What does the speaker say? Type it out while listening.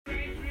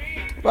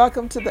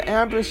Welcome to the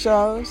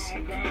Ambershows.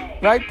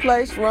 Right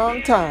place,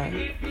 wrong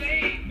time.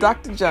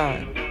 Dr.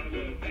 John.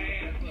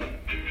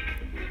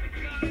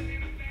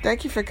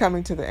 Thank you for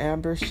coming to the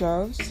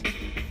Ambershows.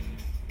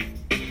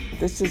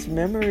 This is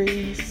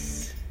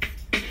Memories,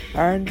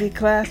 R&B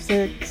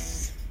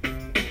classics.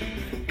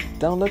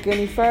 Don't look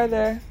any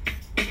further.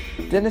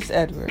 Dennis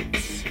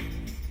Edwards.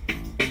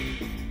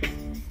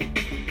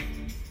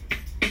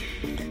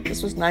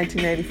 This was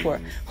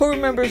 1984. Who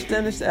remembers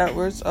Dennis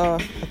Edwards? Oh, I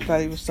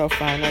thought he was so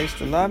fine. I used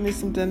to love me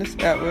some Dennis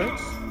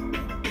Edwards.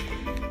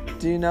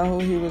 Do you know who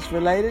he was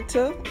related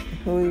to?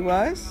 Who he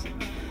was?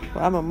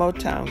 Well, I'm a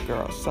Motown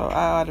girl, so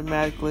I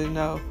automatically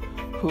know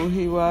who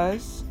he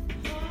was,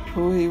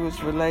 who he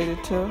was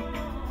related to.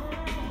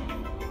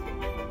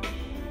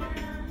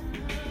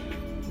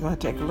 You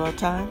want to take a little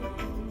time?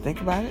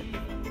 Think about it?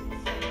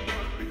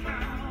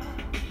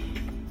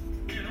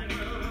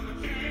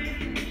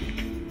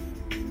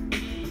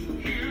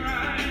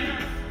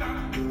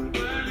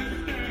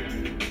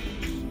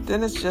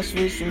 Dennis just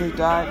recently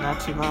died not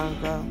too long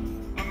ago.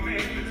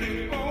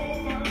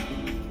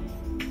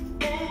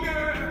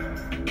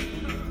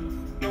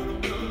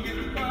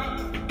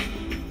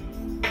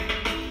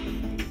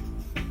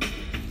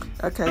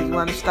 Okay, you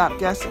want to stop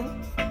guessing?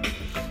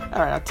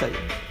 All right, I'll tell you.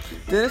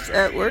 Dennis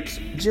Edwards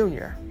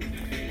Jr.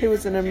 He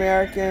was an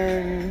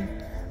American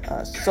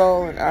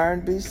soul and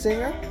R&B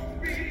singer.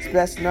 He's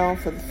best known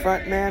for the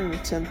frontman of the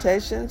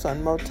Temptations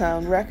on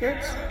Motown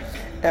Records.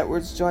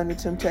 Edwards joined the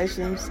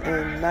Temptations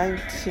in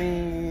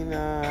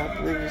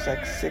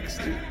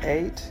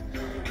 1968,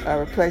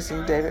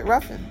 replacing David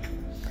Ruffin,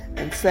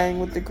 and sang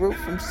with the group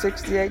from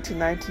 1968 to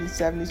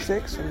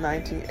 1976, from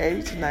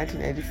 1980 to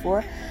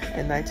 1984,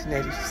 and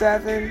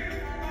 1987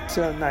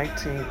 till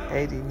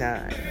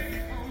 1989.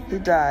 He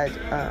died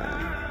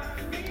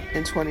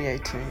in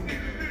 2018.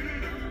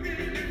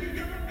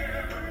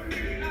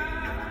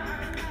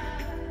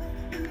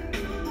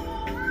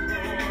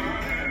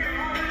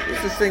 He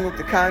used to sing with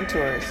the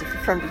Contours. If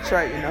you're from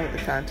Detroit, you know who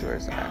the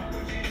Contours are.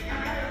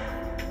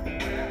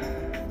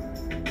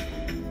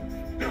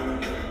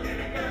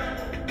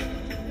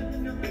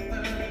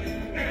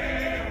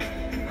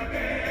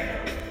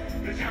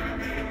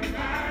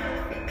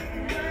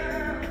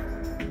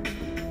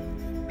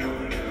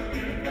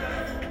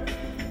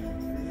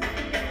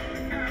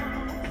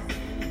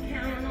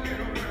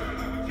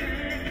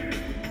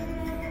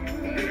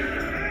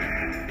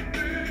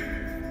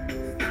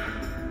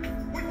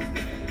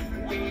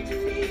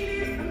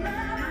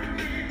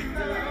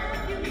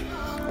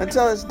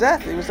 Until his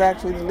death, he was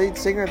actually the lead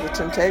singer of the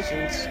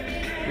Temptations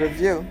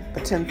Revue, a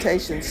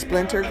Temptations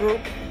splinter group.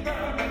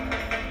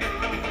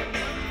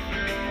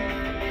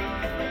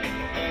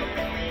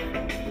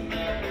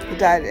 He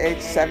died at age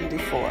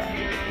 74.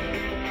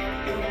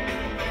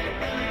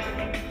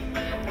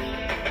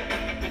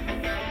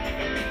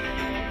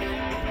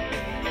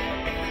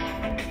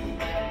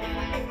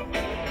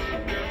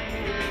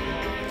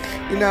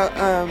 You know,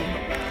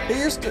 he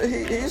used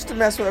to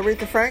mess with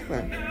Aretha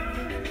Franklin.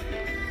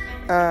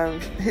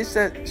 She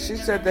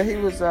said that he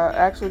was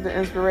actually the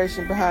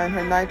inspiration behind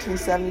her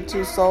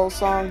 1972 soul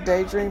song,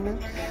 Daydreaming,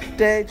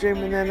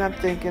 and I'm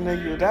thinking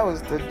of you. That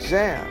was the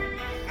jam.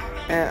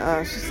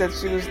 And she said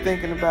she was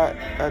thinking about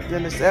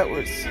Dennis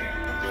Edwards.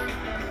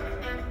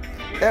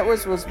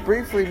 Edwards was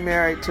briefly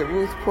married to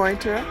Ruth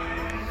Pointer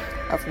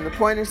from the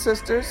Pointer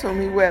Sisters,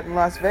 whom he wed in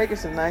Las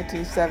Vegas in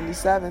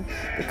 1977.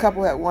 The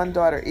couple had one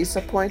daughter,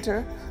 Issa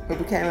Pointer, who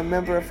became a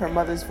member of her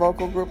mother's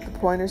vocal group, the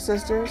Pointer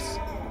Sisters.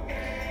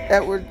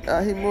 Edward,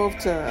 he moved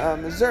to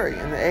Missouri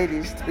in the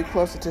 80s to be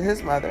closer to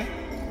his mother.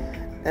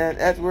 And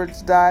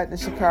Edwards died in a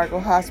Chicago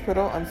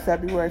hospital on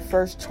February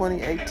 1st,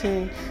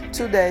 2018,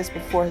 2 days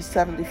before his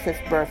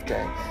 75th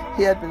birthday.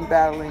 He had been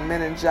battling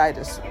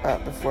meningitis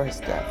before his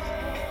death.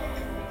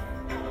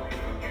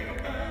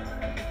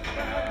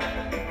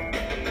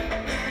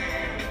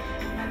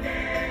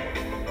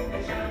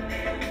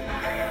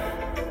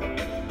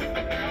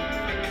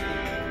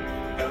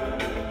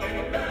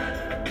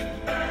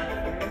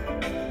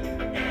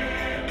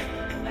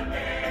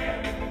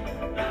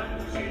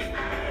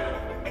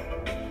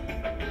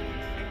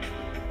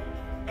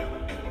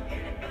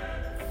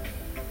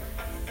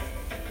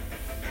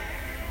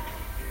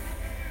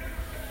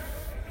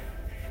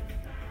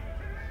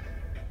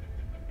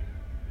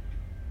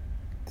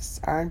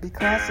 R&B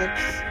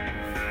classics,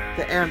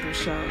 the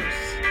Ambershows.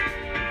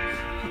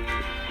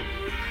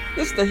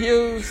 This is the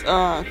Hughes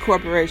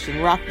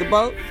Corporation, Rock the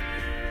Boat,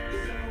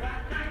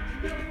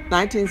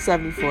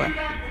 1974.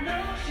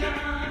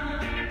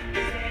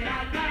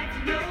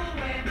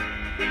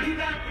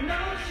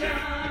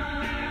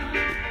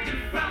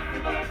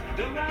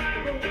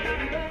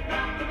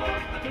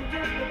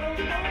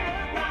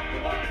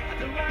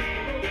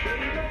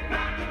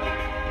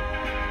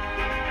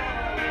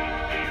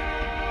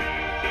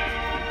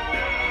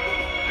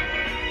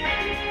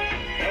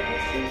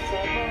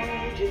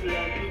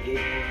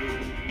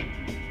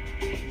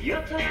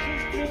 Your touch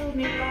has thrilled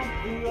me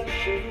like the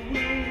rush of the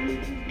wind,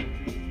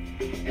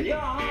 and your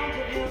arms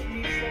have helped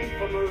me safe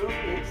from a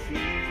rolling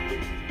sea.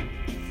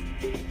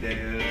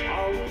 There's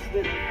always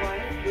been a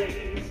quiet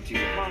place to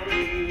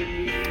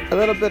hide. A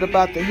little bit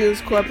about the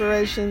Hughes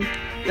Corporation.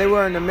 They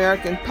were an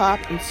American pop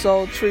and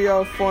soul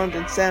trio formed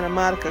in Santa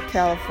Monica,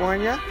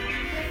 California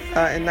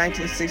in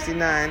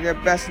 1969. They're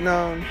best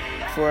known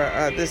for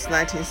this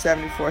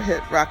 1974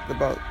 hit, Rock the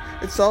Boat.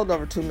 It sold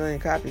over 2 million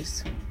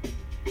copies.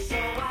 So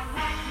I'd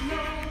like to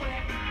know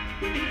where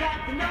you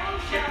got the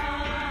notion.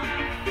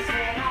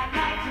 Said I'd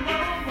like to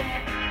know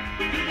where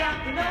you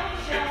got the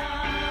notion.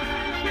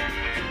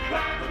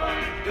 Rock the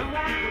boat, don't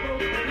rock the boat,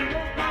 baby,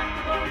 don't rock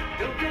the boat,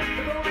 don't kiss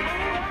the boat, oh,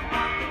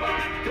 rock the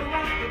boat, don't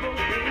rock the boat,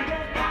 baby,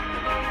 rock the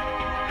boat.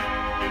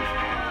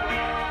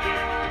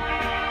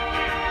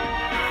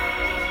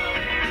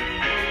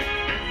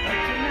 But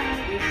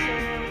tonight we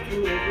sail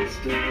through every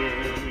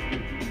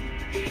storm,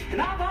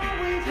 and I've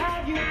always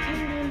had your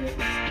tender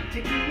lips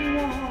to keep me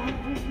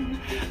warm.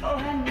 Oh,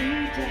 I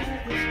need to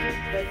have the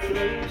strength that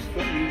flows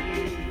from you.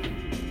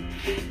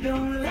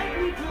 Don't let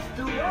me drift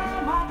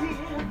away, my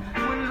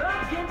dear, when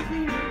love can see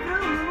me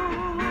through.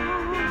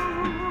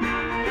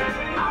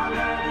 Our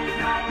love is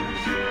like the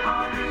ship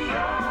on the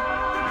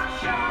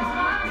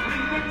ocean.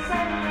 We've been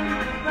sailing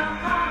with the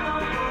cargo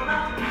full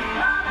of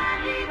love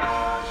and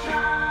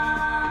devotion.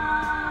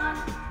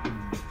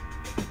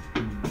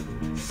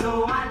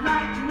 So I'd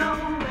like to know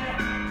where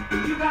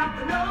you got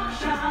the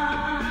notion.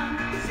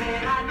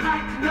 Said I'd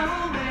like to know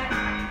where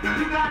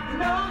you got the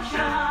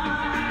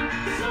notion.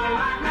 So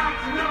I'd like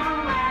to know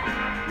where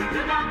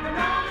you got the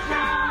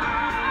notion.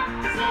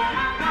 Said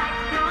I'd like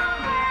to know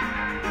where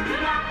you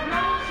got the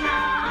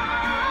notion.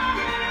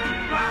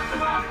 Rock the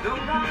boat,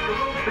 don't rock the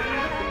boat, baby.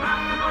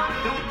 Rock the boat,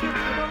 don't tip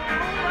the boat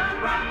over.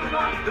 Rock the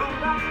boat, don't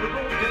rock the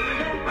boat, baby.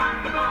 Rock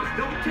the boat,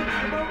 don't tip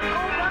the boat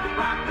over.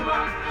 Rock the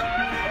boat.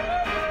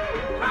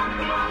 Rock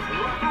the boat,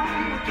 rock on,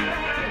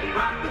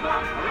 rock the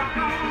boat, rock on,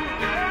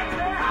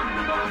 rock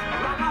the boat,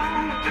 rock on,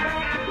 rock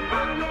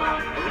the boat, oh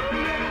yeah,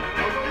 rock the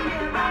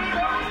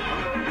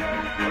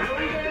boat, oh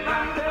yeah, rock the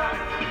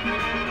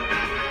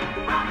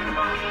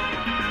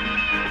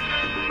boat, rock the boat, rock the boat, rock the boat, rock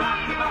the boat, rock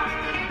the boat,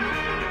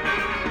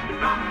 rock the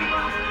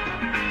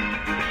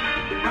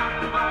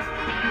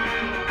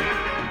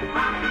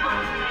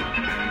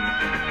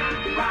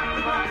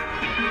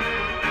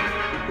boat,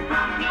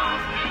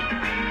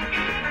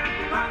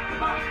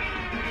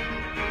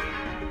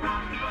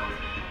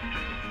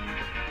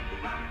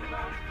 rock the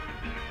boat.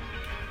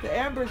 The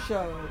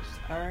Ambershows,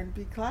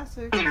 R&B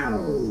classics.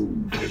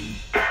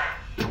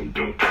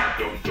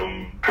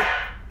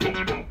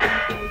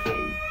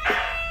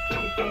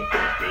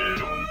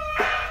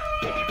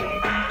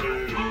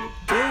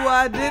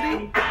 Do-wah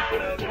diddy,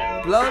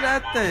 blow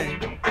that thing.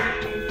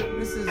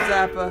 This is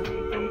Zappa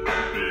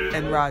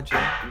and Roger,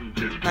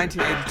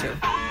 1982.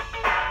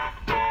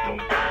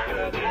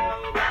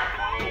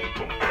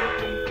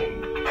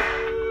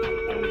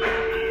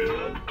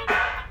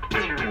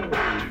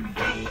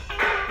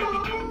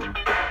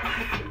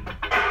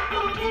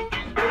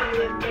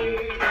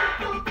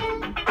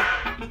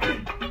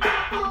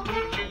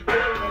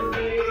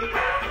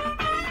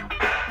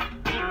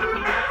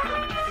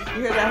 You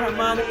hear that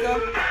harmonica?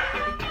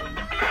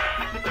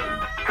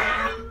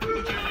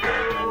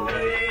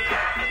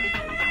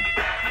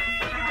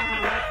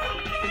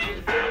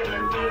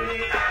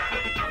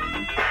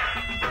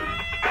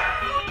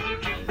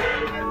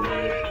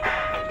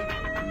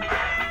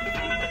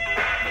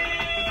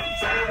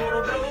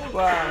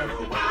 Wow.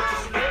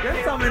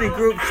 There's so many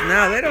groups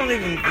now, they don't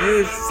even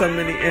use so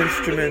many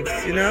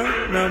instruments, you know?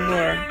 No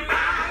more.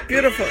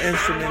 Beautiful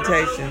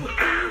instrumentation.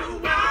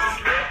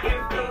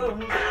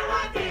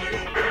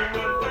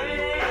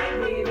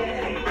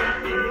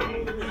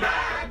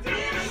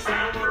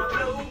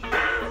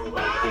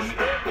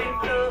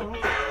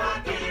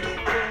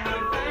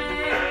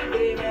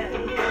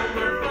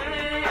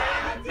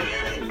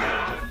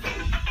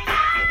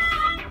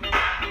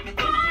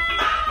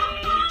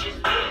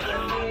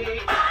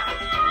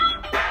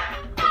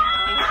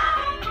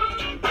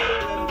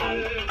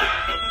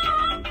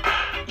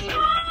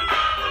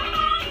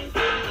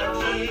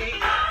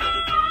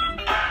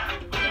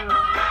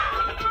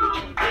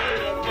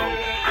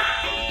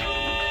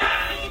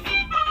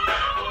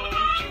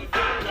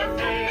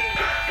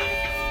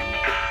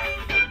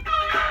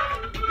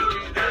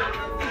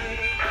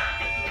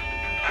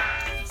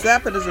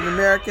 Zappa is an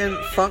American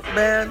funk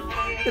band.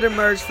 It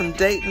emerged from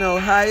Dayton,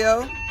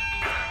 Ohio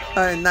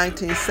in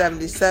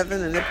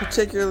 1977, and they're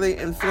particularly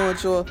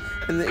influential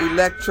in the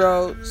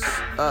electro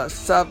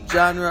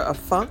subgenre of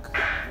funk.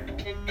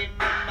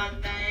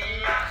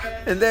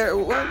 And they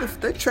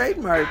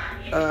trademarked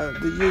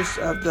the use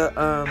of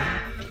the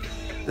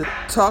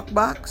talk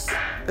box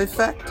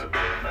effect.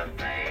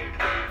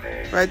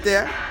 Right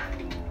there.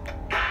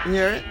 You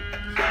hear it?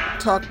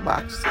 Talk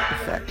box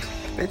effect.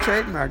 They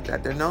trademarked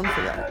that. They're known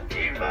for that.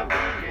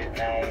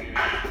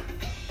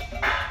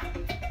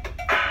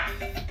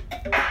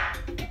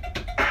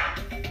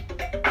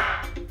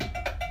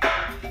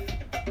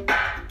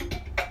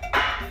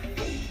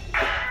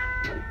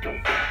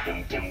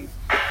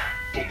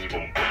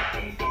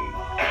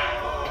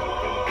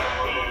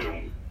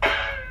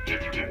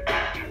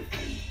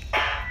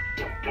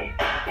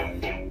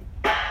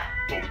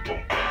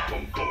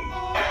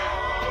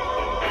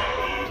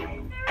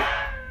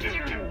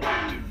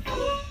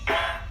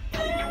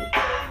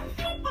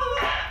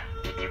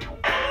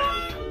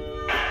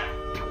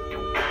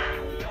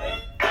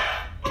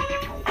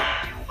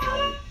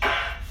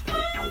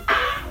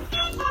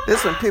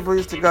 This one, people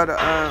used to go to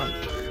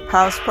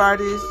house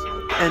parties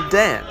and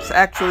dance,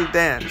 actually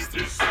danced.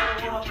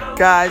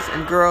 Guys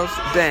and girls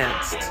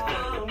danced.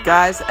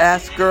 Guys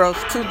asked girls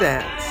to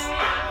dance.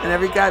 And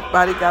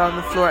everybody got on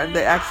the floor and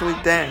they actually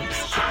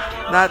danced.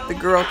 Not the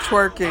girl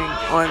twerking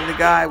on the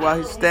guy while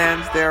he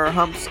stands there or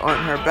humps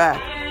on her back,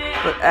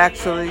 but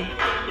actually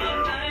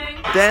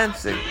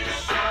dancing.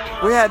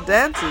 We had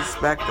dances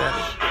back then.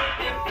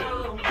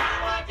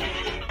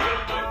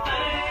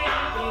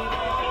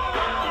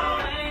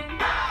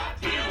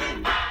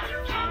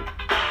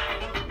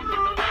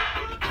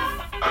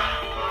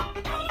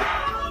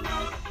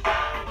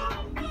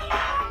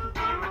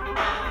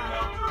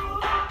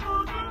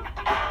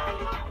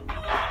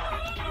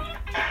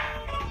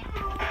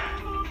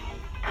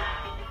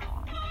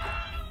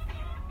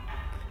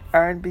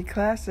 R&B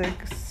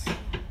classics.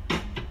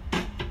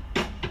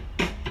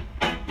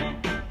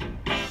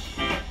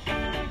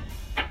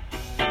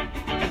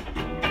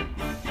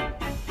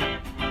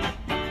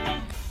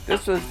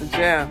 This was the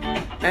jam.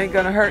 Ain't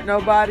Gonna Hurt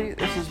Nobody.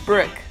 This is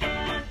Brick,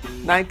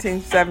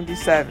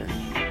 1977.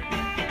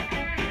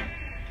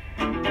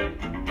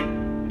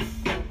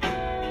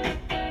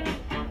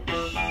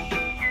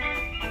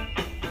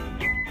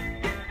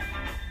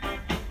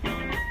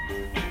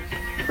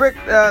 Brick,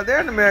 they're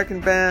an American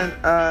band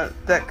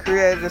that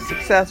created a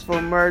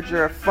successful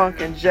merger of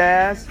funk and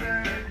jazz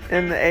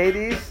in the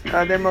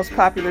 80s. Their most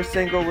popular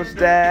single was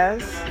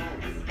Daz.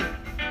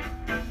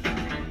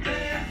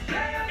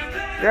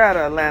 They're out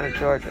of Atlanta,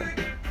 Georgia.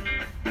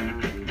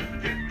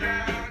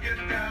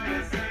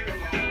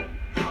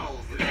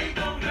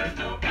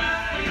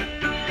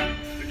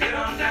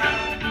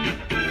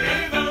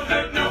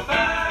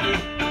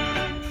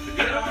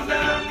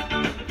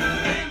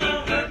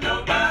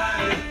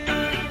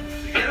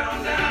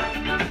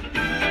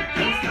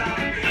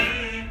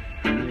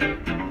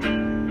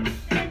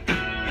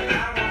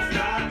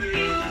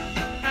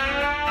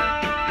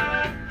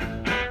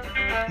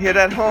 Hear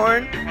that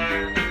horn?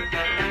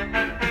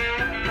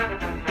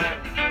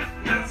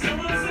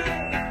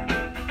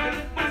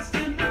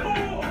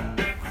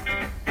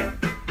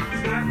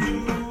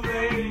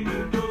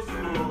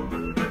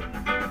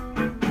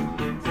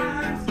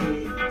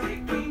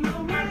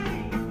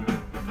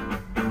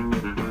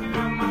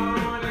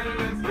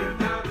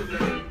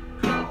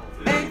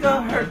 Ain't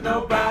gonna hurt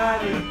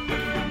nobody.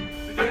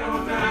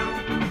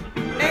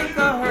 Ain't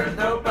gonna hurt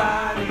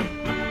nobody.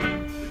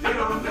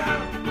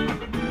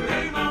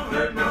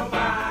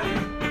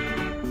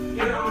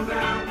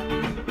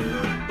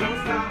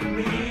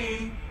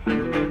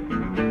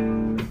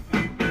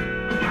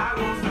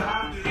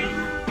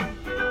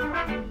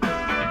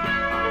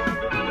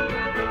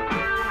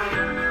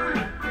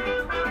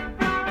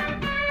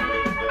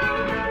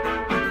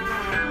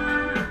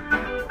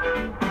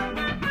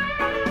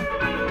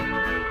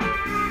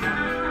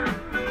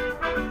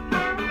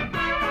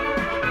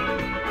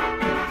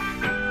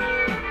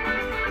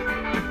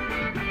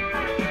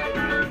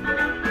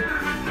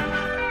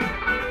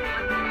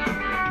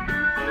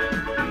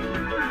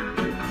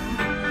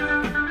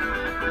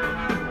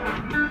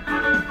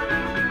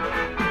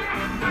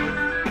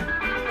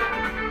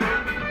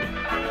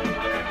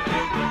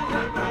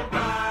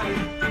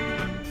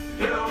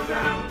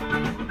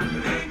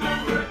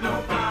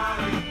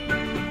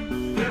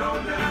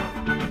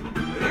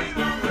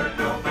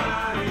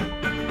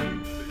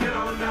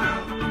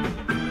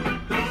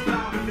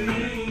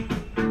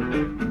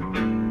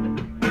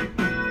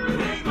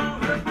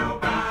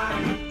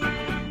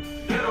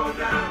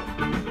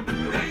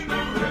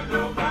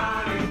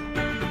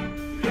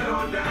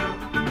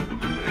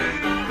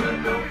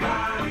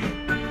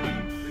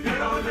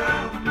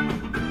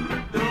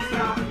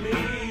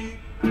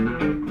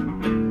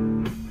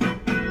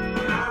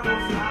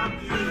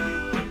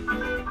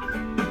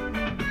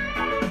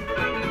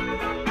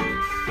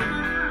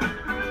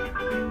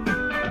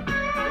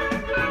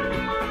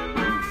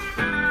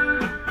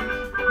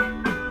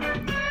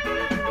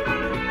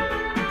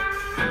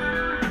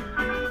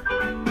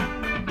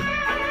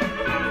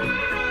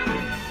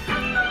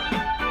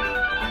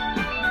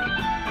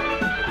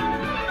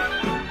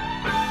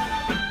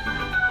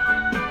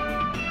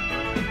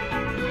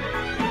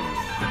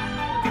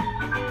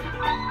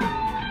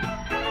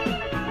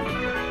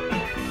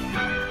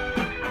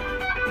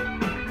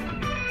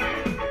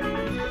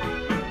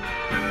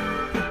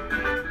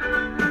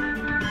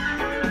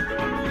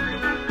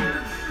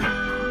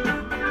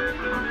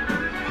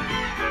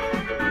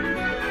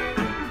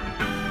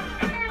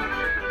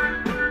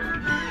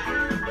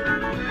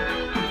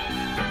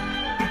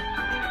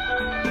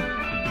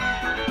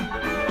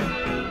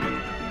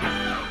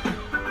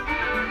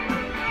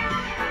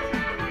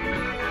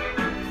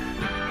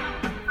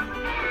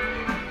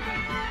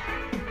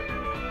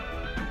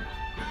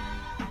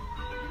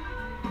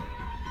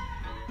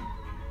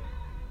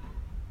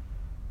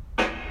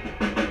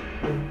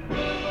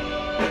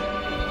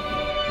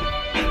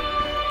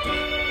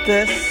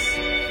 This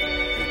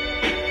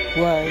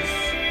was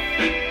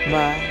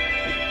my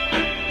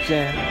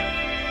jam.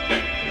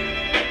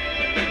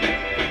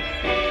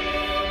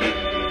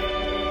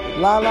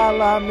 La La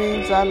La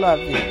means I love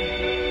you.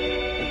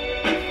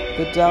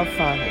 The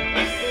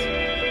Delphonics.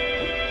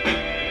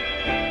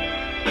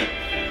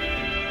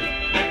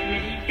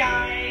 Many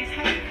guys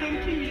have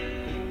come to you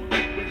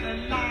with a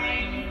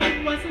line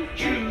that wasn't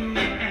true,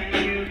 and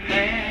you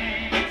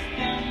passed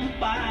them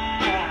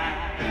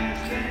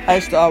by. I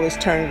used to always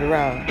turn it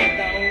around.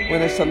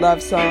 When it's a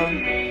love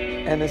song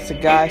and it's a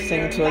guy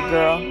singing to a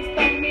girl,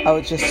 I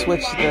would just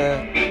switch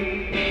the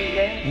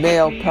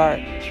male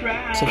part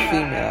to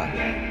female.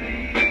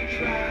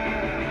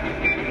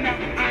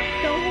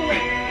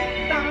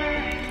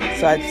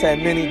 So I'd say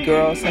many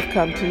girls have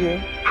come to you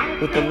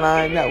with a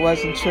line that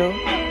wasn't true.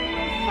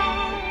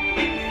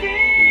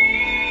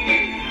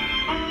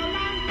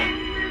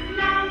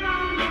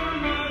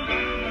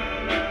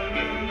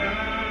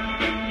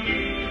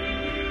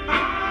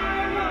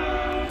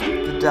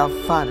 The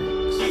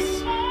Delphonics.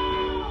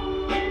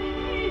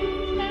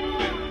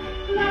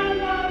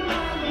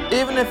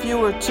 Even if you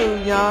were too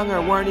young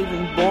or weren't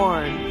even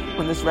born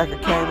when this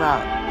record came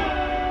out,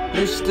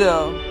 you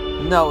still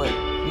know it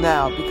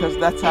now because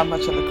that's how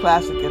much of a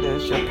classic it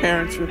is. Your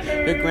parents,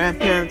 your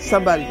grandparents,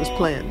 somebody was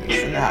playing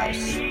this in the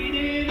house.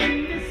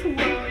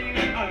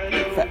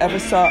 If I ever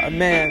saw a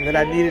man that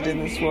I needed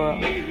in this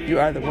world, you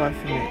are the one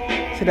for me.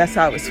 So that's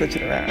how I would switch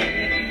it around.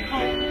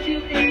 Hold you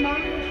in my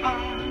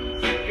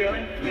arms, girl,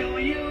 and thrill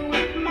you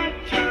with my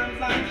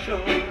charms. I'm sure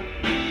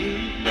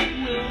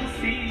you will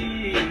see.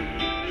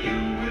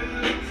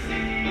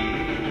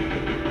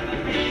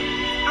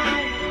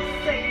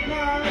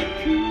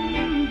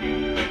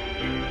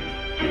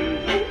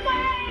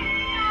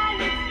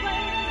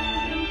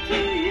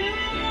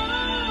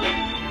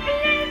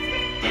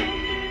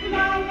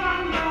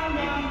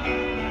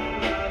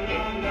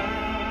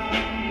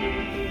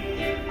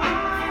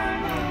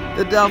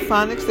 The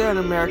Delphonics, they're an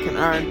American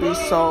R&B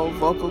soul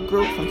vocal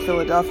group from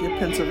Philadelphia,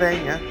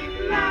 Pennsylvania.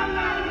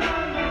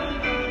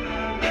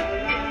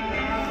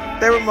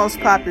 They were most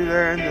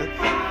popular in the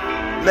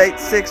late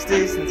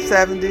 60s and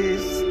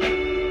 70s.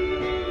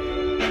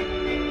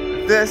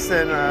 This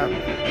and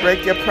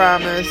Break Your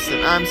Promise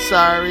and I'm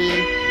Sorry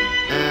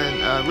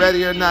and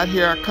Ready or Not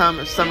Here I Come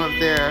are some of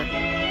their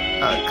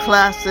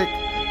classic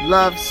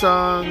love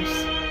songs.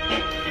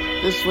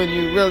 This is when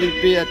you really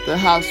be at the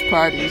house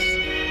parties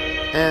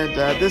and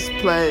this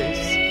plays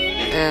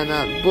and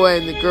boy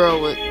and the girl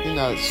would,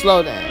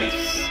 slow dance,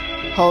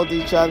 hold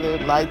each other,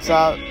 lights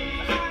out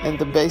in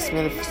the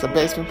basement if it's a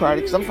basement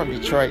party, because I'm from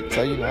Detroit,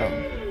 so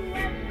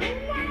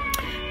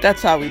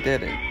that's how we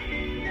did it.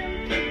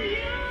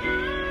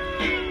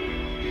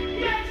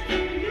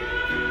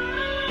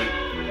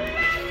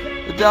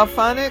 The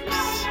Delphonics.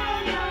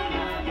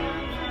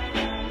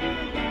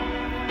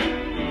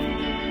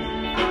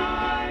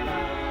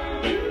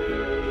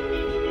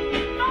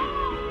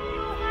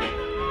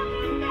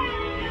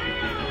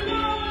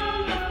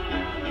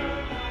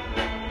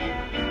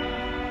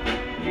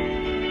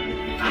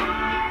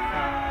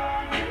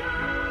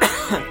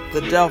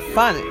 The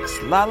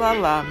Delphonics. La La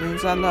La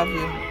means I love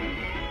you.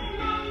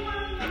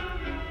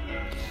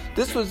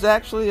 This was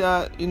actually,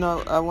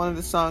 one of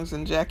the songs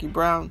in Jackie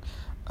Brown,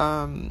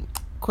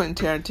 Quentin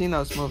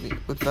Tarantino's movie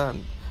with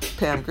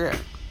Pam Grier.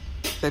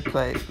 They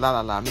played La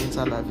La La means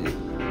I love you.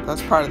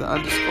 That's part of the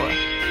underscore.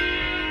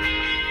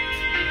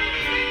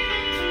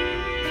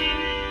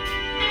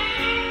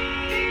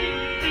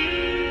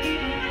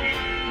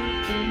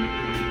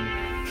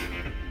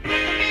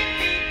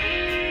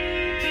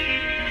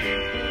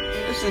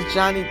 This is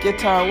Johnny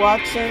Guitar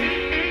Watson,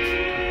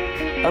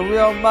 a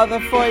real mother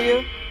for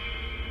you.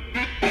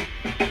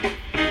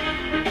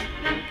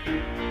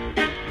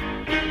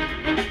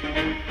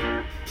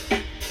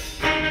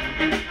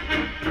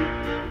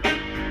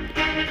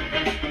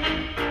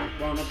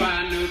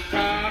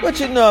 What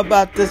you know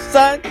about this,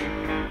 son?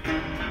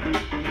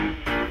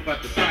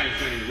 But the price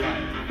ain't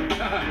right.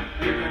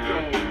 Here we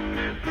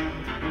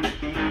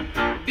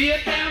go. Be a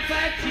damn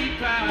fat cheap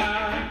car.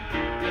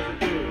 Yes, it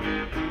do.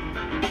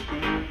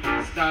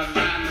 Start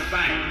riding the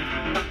bike.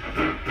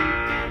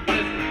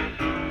 Listen.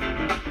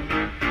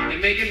 They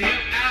making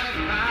milk out of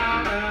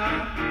powder.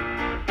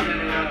 Yeah,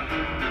 they are.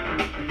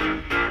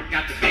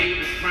 Got the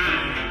babies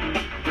crying.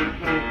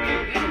 Oh,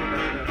 baby.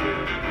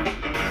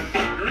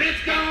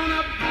 Rent's gone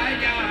up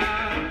higher.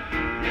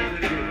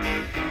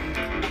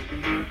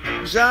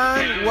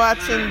 John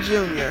Watson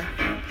Jr.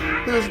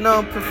 He was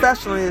known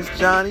professionally as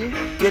Johnny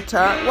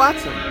Guitar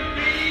Watson.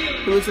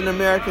 He was an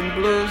American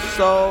blues,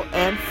 soul,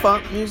 and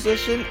funk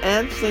musician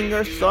and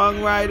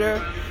singer-songwriter.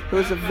 He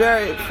was a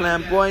very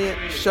flamboyant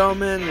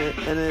showman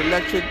and an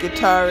electric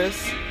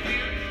guitarist.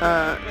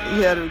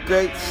 He had a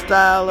great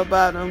style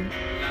about him.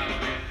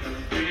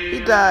 He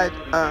died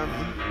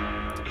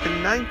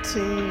in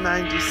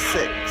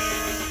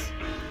 1996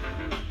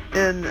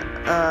 in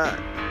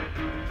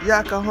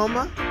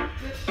Yokohama,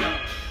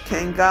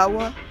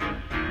 Kanagawa,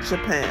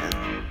 Japan.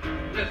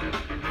 Listen.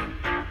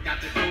 Got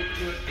to go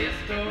to a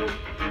disco.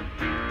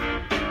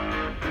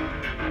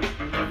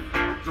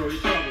 Throw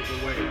your troubles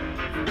away.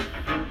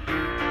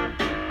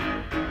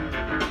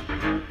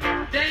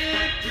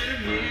 Dance to the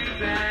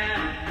music.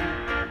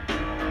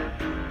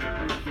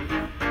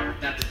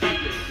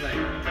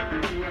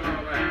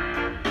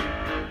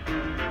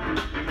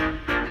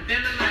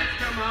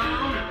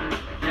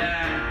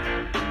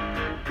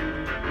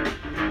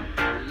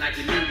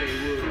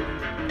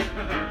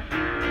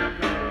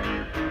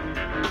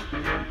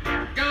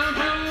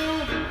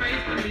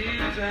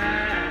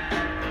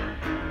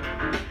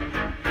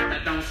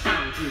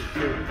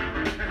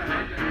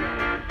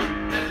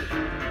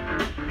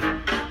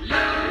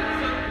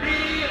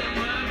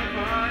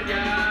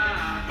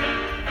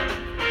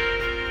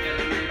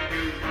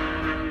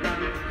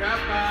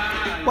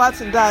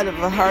 Watson died of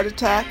a heart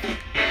attack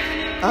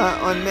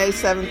on May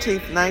 17,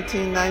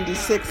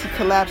 1996. He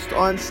collapsed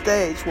on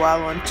stage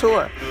while on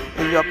tour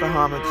in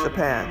Yokohama,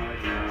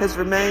 Japan. His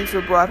remains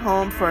were brought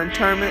home for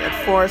interment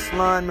at Forest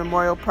Lawn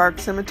Memorial Park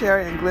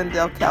Cemetery in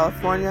Glendale,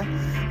 California,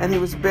 and he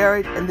was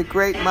buried in the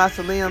Great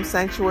Mausoleum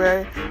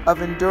Sanctuary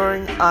of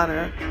Enduring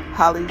Honor,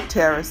 Holly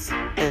Terrace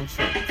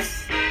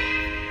entrance.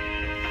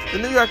 The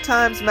New York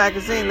Times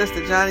Magazine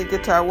listed Johnny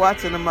Guitar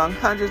Watson among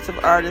hundreds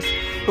of artists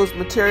whose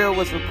material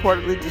was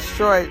reportedly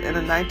destroyed in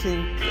a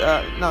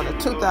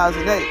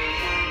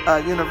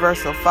 2008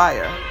 Universal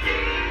fire.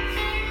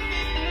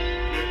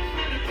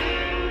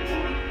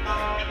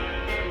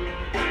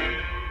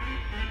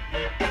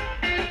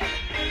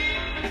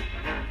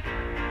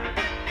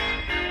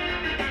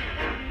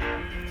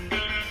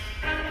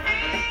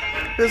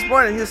 He was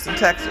born in Houston,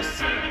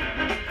 Texas.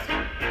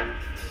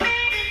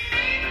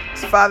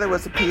 His father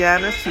was a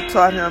pianist who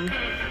taught him,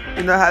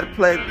 how to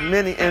play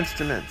many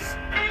instruments.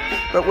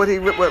 But what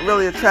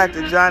really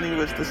attracted Johnny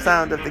was the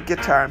sound of the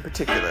guitar in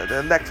particular, the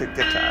electric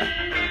guitar.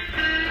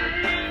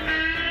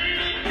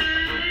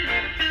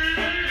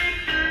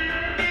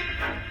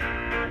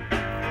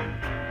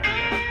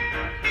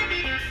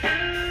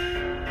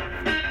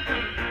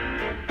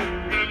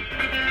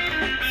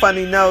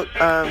 Funny note,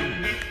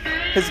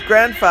 his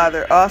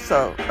grandfather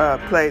also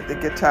played the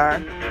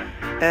guitar,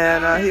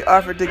 and he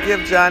offered to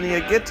give Johnny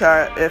a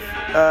guitar if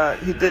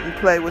he didn't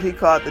play what he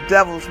called the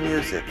devil's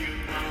music.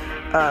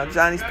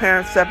 Johnny's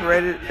parents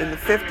separated in the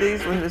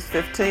 50s when he was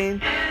 15.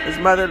 His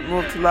mother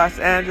moved to Los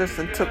Angeles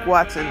and took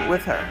Watson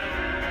with her.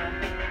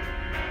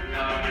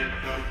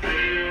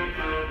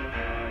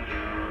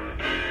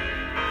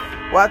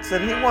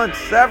 Watson, he won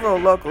several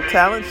local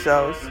talent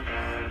shows,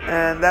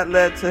 and that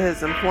led to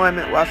his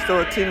employment while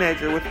still a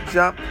teenager with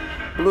Jump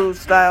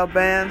blues-style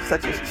bands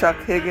such as Chuck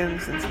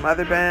Higgins and some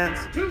other bands.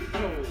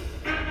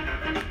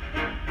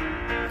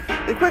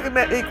 He quickly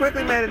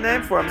made a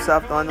name for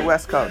himself on the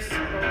West Coast.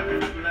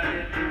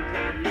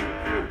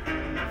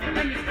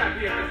 Let me stop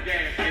here at this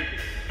gas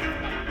station.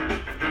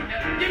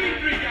 Give me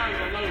 3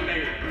 gallons of low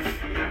lady.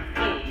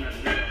 Oh,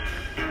 nothing.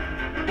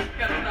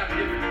 Gotta stop and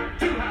give me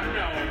 2 hot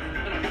dogs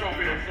and a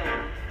strawberry soda.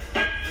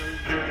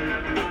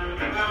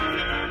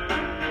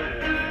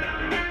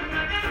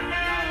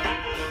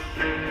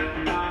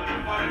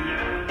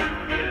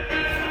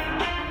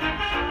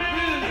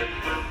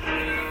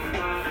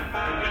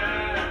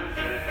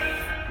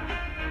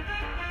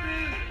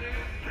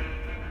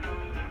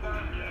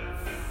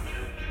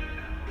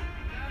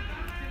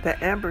 The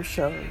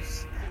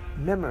Ambershows,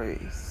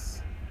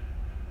 Memories.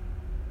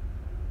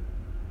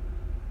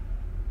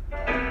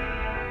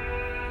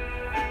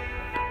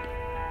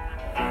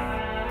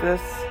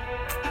 This,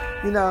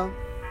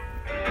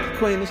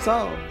 Queen of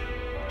Soul,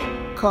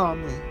 Call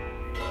Me,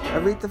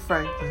 Aretha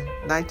Franklin,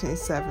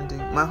 1970,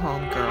 my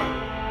home girl.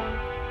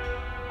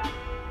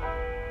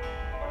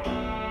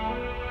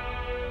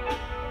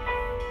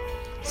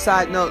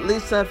 Side note,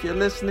 Lisa, if you're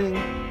listening,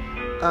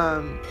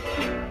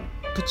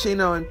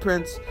 Pacino and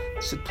Prince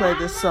should play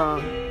this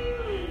song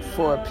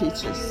for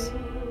Peaches.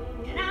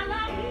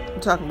 I'm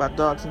talking about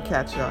dogs and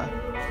cats, y'all.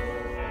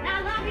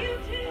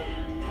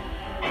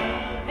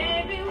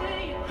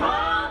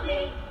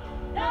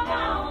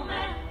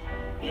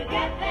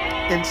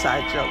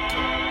 Inside joke.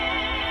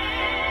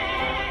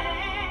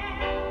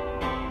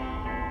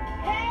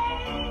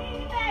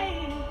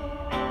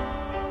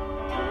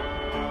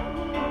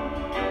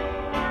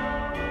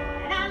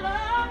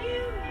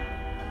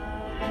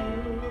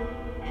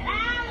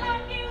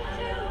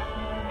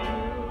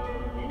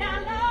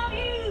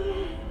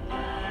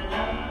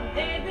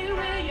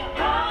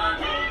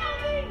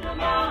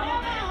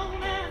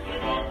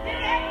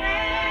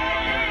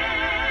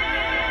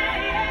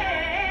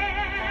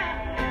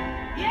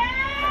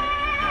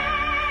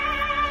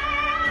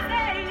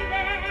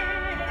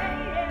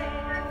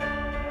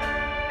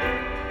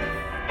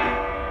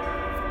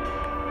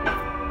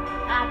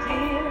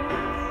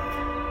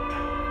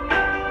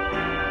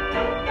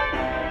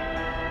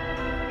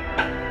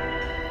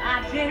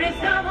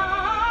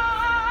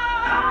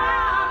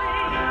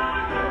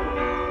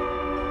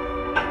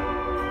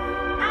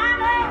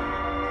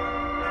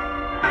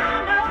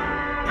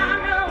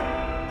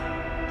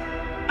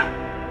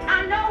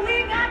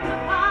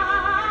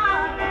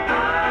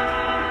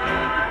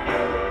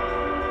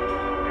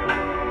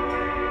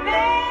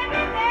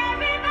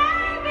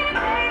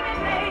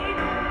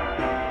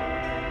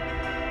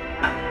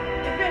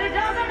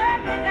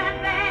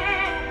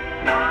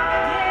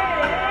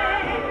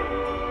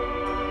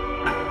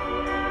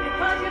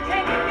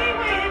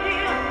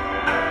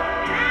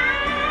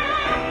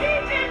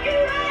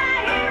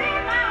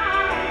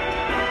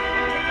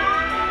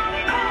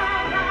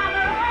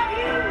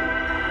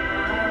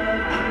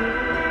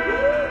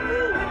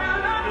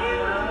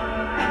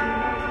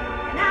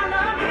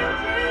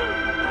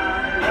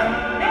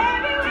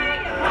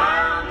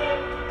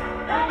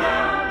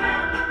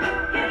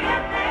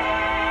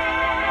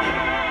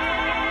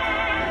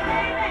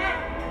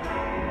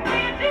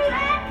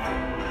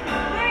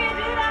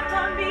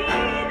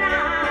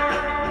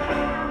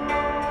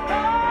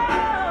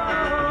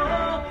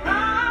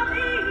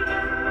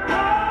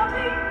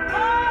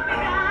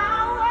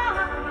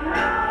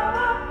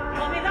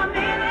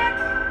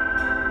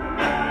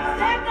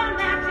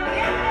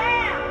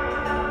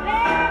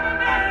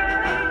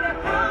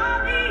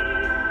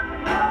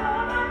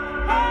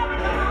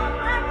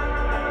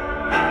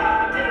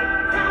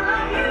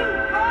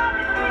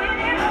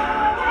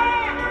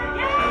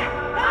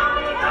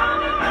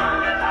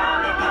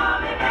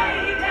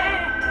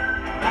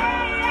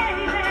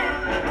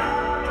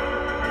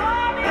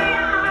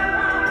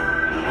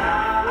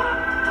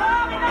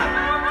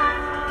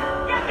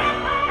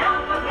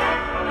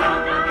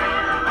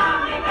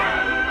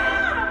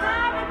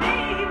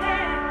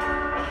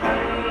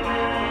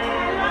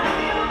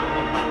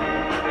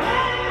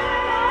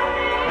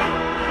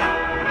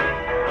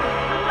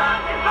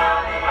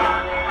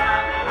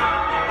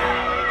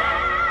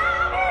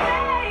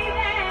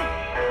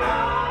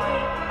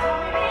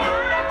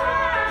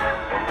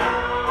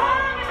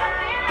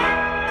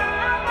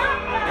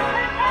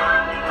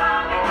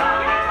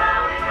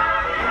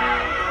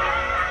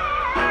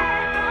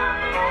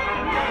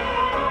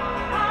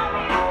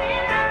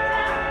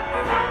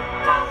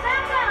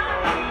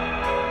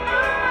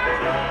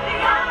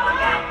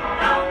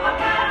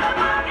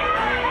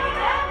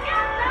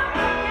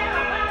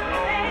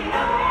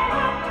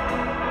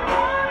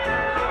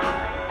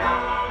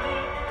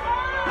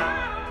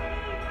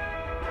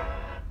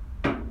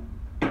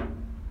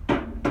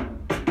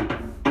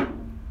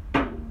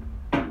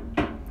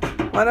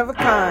 One of a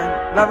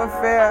Kind, Love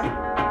Affair,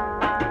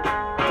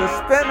 The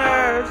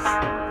Spinners,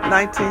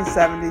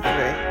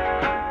 1973.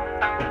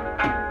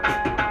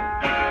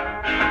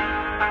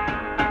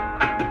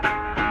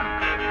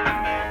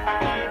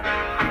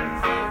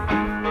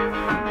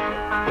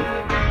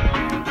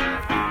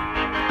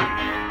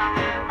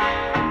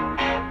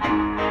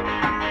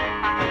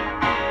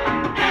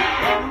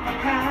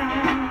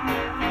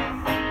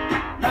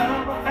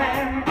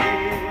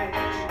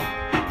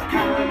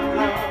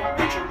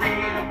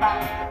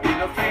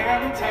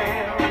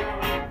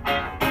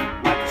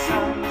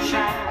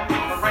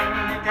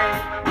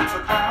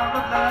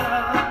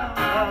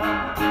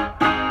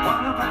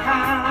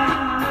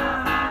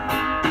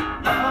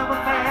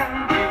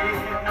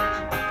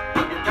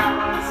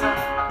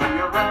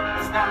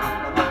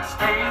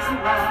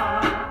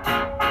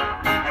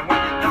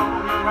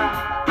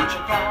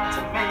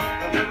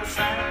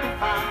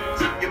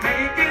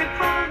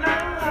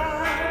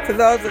 For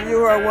those of you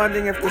who are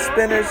wondering if the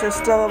Spinners are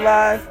still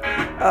alive,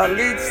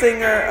 lead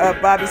singer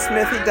Bobby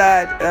Smith, he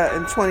died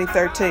in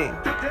 2013.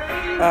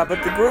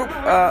 But the group,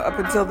 up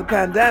until the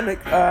pandemic,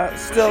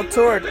 still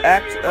toured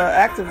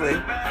actively.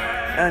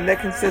 And they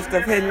consist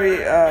of Henry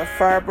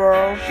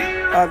Farborough,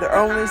 the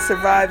only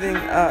surviving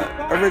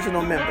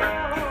original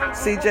member,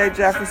 C.J.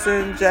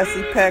 Jefferson,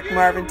 Jesse Peck,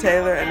 Marvin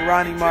Taylor, and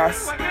Ronnie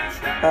Moss.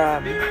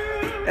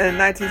 And in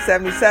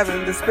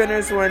 1977, the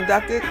Spinners were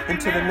inducted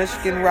into the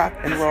Michigan Rock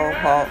and Roll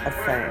Hall of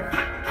Fame.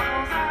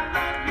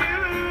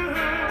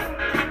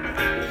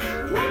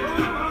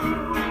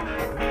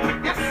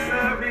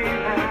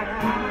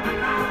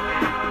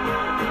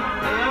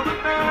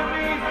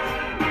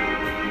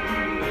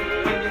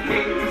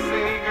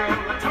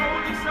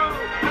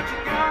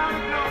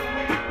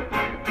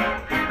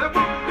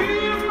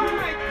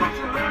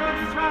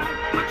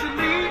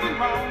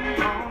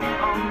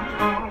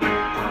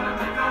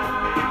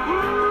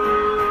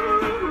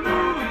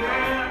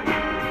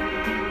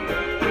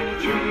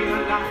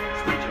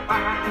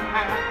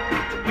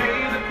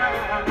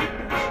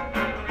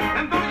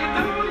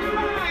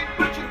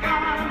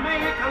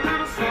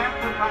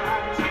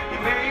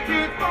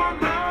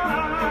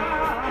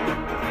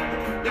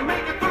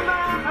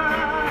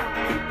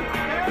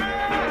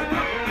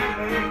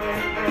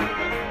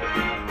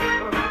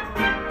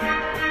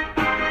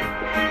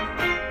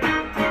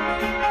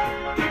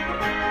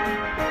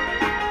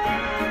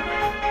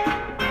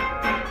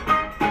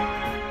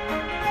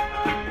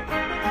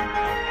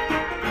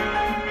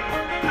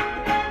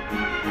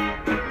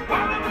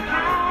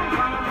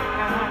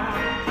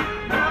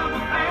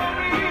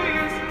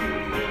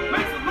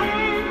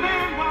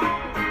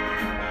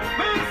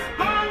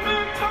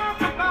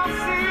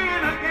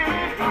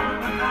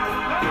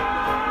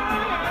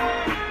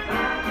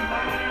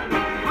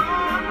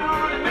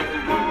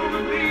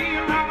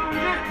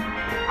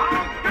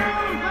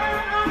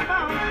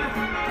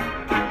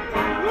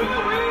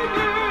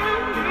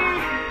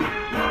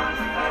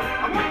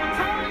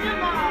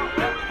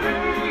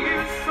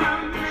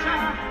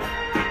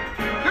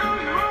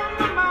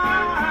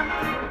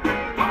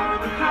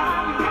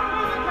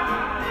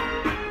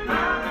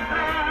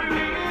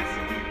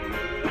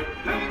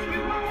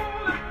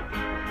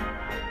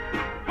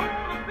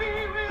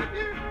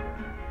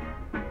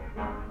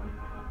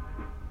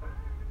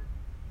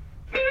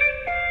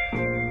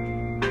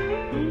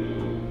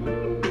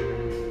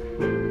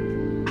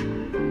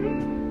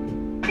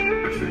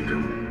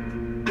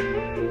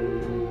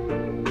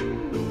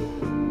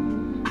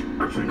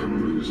 I think I'm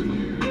losing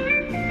you.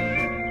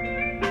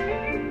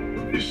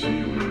 You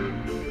see,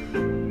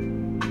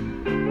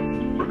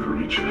 when I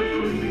reach out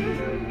for you,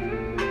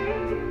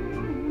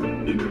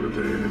 you're never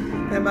there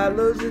anymore. Am I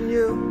Losing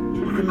You?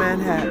 The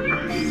Manhattan, I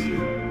hear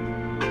you.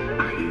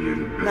 I hear you.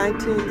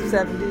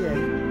 1978.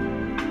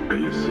 And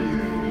you see,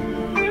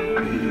 I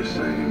hear you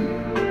saying,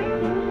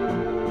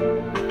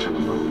 till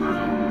I'm not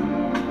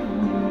home.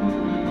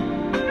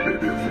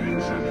 Baby,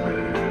 things are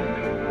bad.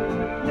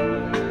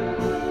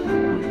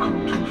 We've come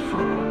too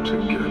far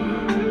together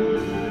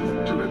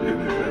to let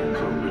anything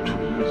come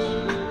between us.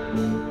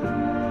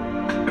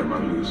 Am I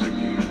losing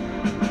you?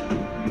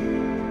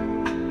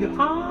 Your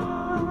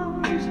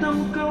arms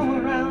don't go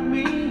around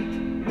me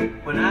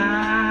when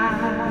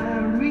I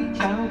reach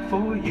out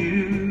for you.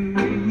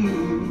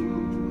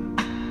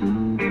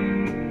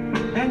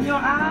 And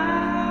your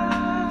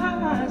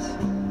eyes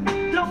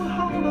don't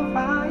hold a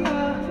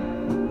fire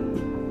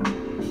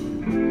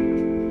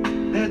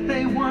that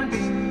they once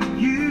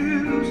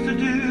used to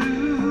do.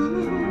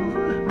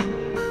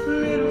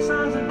 Little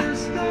signs of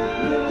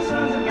distance, little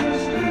signs of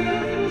distance,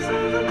 little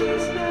signs of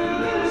distance,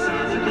 little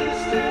signs of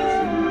distance.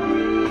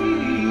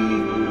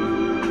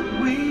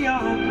 We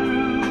are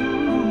through.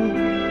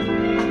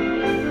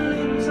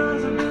 Little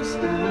signs of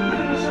distance,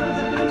 little signs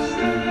of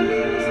distance,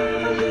 little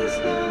signs of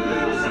distance,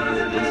 little signs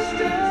of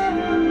distance.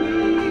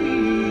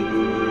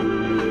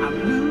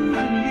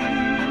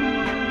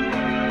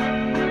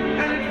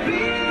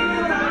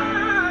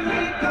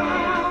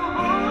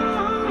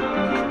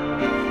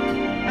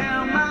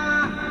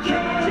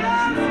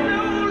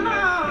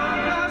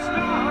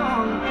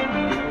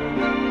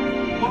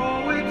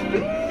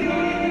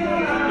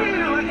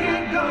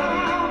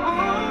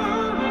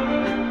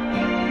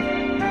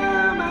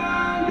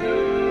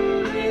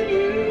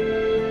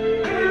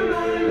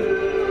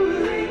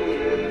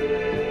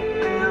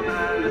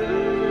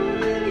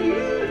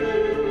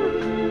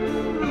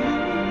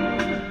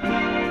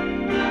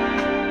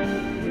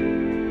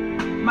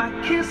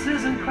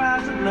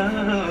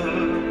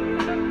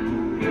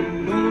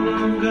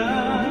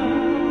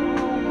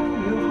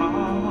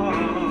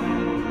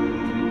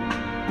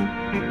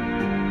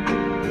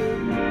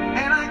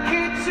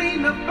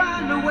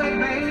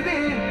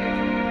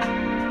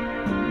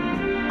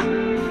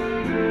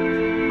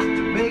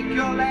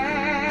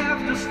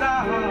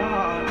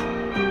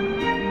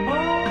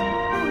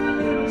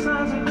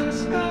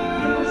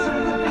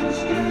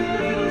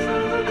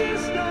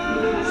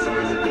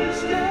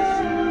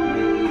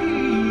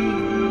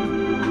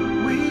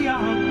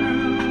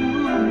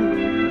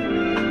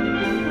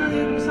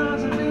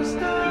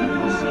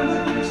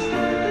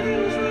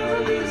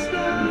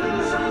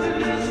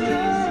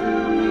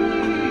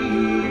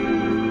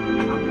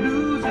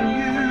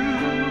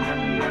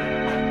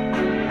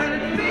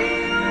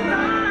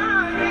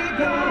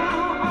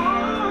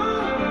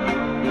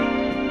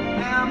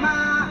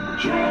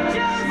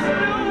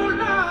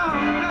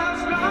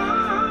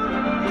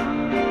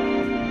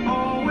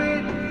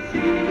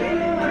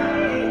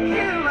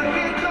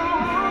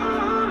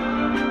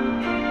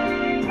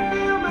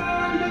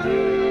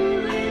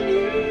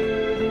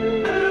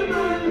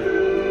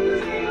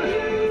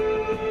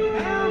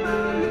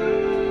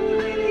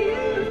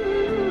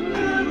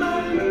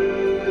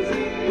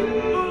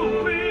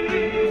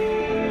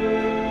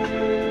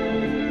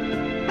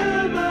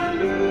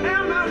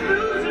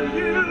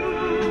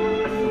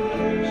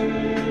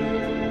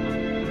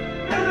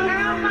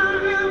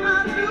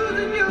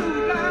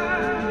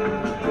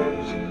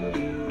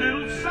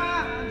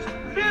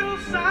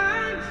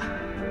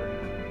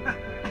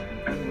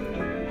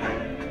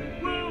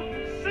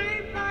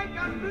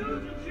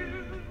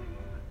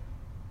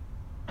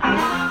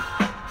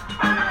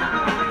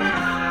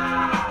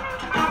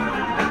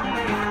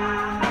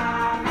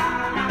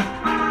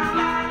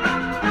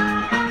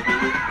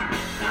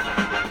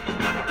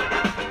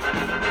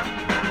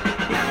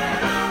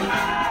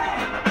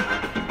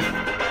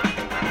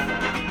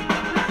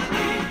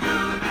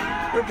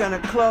 We're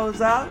going to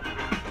close out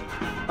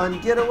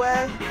on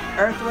Getaway,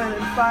 Earth, Wind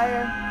 &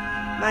 Fire,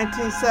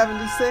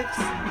 1976.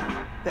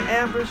 The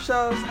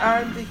Ambershows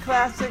R&B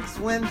Classics,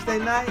 Wednesday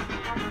night.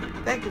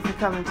 Thank you for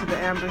coming to the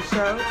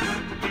Ambershows.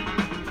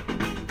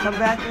 Come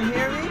back and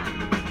hear me.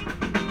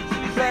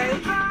 Play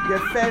your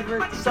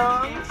favorite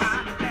songs.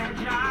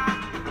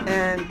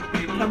 And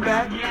come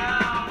back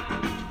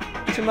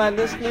to my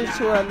listeners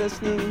who are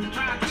listening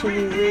to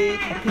me read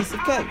a piece of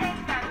cake.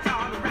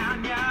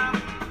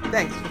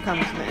 Thanks for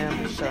coming to the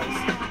Ambershows.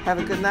 Have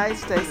a good night.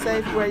 Stay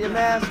safe. Wear your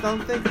mask.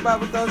 Don't think about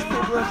what those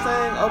people are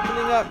saying.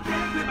 Opening up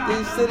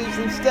these cities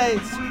and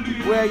states.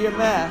 Wear your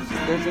mask.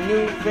 There's a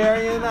new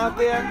variant out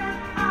there,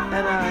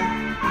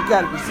 and you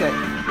got to be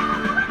safe.